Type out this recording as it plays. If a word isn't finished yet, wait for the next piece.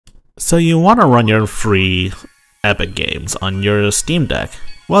So you want to run your free Epic games on your Steam Deck?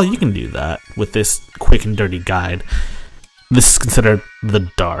 Well, you can do that with this quick and dirty guide. This is considered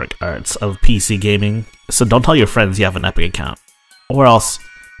the dark arts of PC gaming, so don't tell your friends you have an Epic account, or else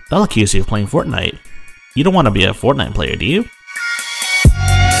they'll accuse you of playing Fortnite. You don't want to be a Fortnite player, do you?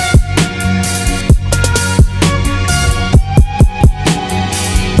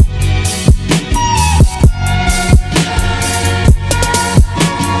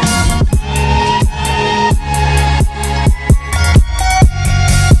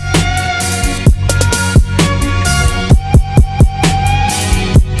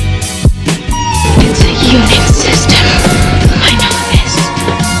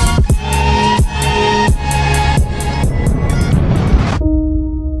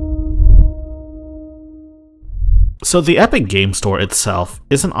 So the Epic Game Store itself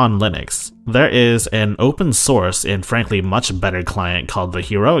isn't on Linux. There is an open source and frankly much better client called the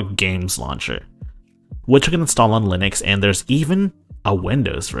Heroic Games Launcher, which you can install on Linux, and there's even a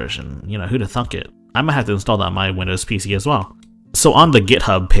Windows version. You know, who'd have thunk it? I might have to install that on my Windows PC as well. So on the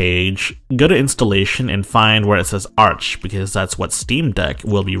GitHub page, go to installation and find where it says Arch, because that's what Steam Deck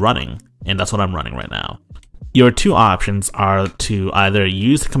will be running, and that's what I'm running right now. Your two options are to either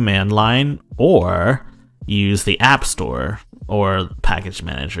use the command line or use the App Store or Package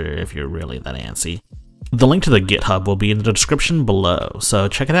Manager if you're really that antsy. The link to the GitHub will be in the description below, so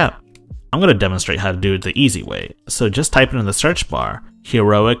check it out. I'm going to demonstrate how to do it the easy way. So just type it in the search bar,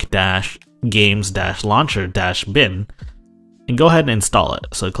 heroic-games-launcher-bin, and go ahead and install it.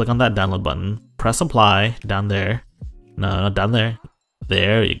 So click on that download button, press apply down there. No, down there.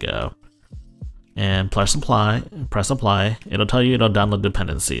 There you go. And press apply. It'll tell you it'll download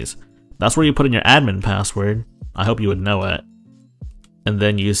dependencies. That's where you put in your admin password. I hope you would know it. And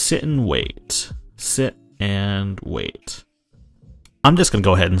then you sit and wait. Sit and wait. I'm just gonna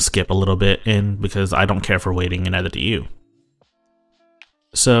go ahead and skip a little bit in because I don't care for waiting, and neither do you.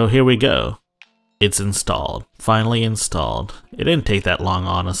 So here we go. It's installed. Finally installed. It didn't take that long,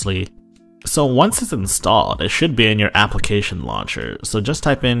 honestly. So once it's installed, it should be in your application launcher. So just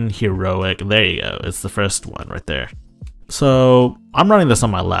type in Heroic. There you go. It's the first one right there. So I'm running this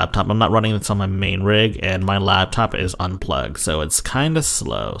on my laptop. I'm not running this on my main rig, and my laptop is unplugged, so it's kind of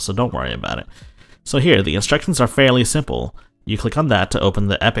slow, so don't worry about it. So here, the instructions are fairly simple. You click on that to open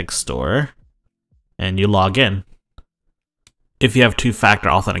the Epic Store, and you log in. If you have two-factor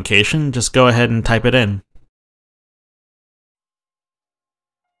authentication, just go ahead and type it in.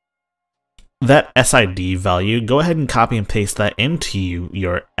 That SID value, go ahead and copy and paste that into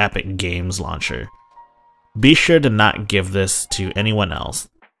your Epic Games Launcher. Be sure to not give this to anyone else.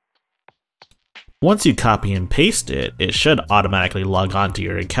 Once you copy and paste it, it should automatically log on to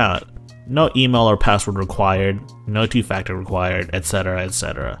your account. No email or password required, no two-factor required, etc,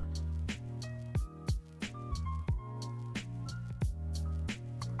 etc.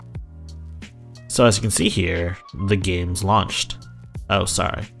 So as you can see here, the game's launched. Oh,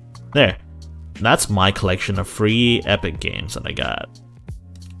 sorry. There. That's my collection of free Epic games that I got.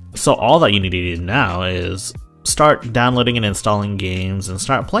 So all that you need to do now is start downloading and installing games and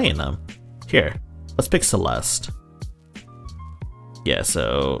start playing them. Here, let's pick Celeste. Yeah,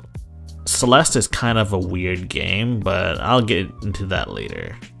 so Celeste is kind of a weird game, but I'll get into that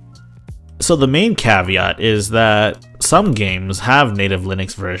later. So the main caveat is that some games have native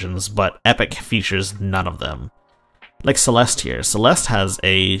Linux versions, but Epic features none of them. Like Celeste here. Celeste has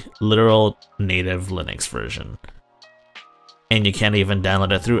a literal native Linux version, and you can't even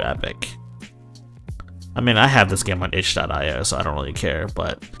download it through Epic. I mean, I have this game on itch.io, so I don't really care,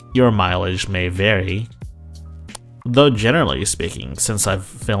 but your mileage may vary. Though generally speaking, since I've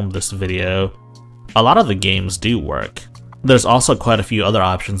filmed this video, a lot of the games do work. There's also quite a few other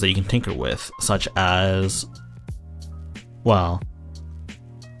options that you can tinker with, such as, well,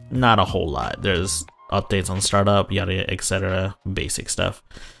 not a whole lot. There's updates on startup, yada, etc., basic stuff.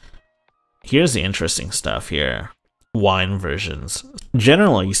 Here's the interesting stuff here. Wine versions.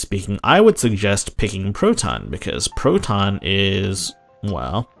 Generally speaking, I would suggest picking Proton, because Proton is,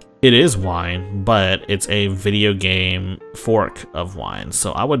 well, it is wine, but it's a video game fork of wine,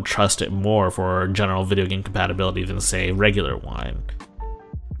 so I would trust it more for general video game compatibility than, say, regular wine.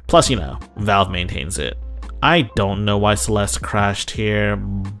 Plus, you know, Valve maintains it. I don't know why Celeste crashed here,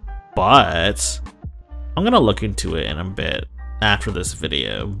 but I'm gonna look into it in a bit after this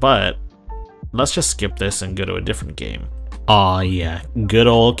video, but let's just skip this and go to a different game. Aw yeah, good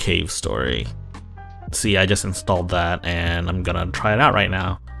old Cave Story. See, I just installed that and I'm gonna try it out right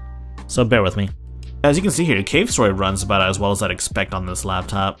now, so bear with me. As you can see here, Cave Story runs about as well as I'd expect on this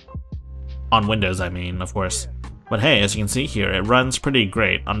laptop. On Windows, I mean, of course. But hey, as you can see here, it runs pretty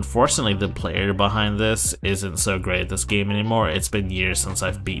great. Unfortunately, the player behind this isn't so great at this game anymore. It's been years since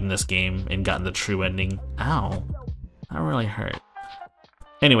I've beaten this game and gotten the true ending. Ow, that really hurt.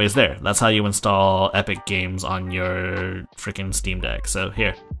 Anyways, that's how you install Epic games on your freaking Steam Deck. So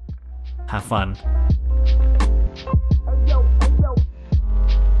here, have fun.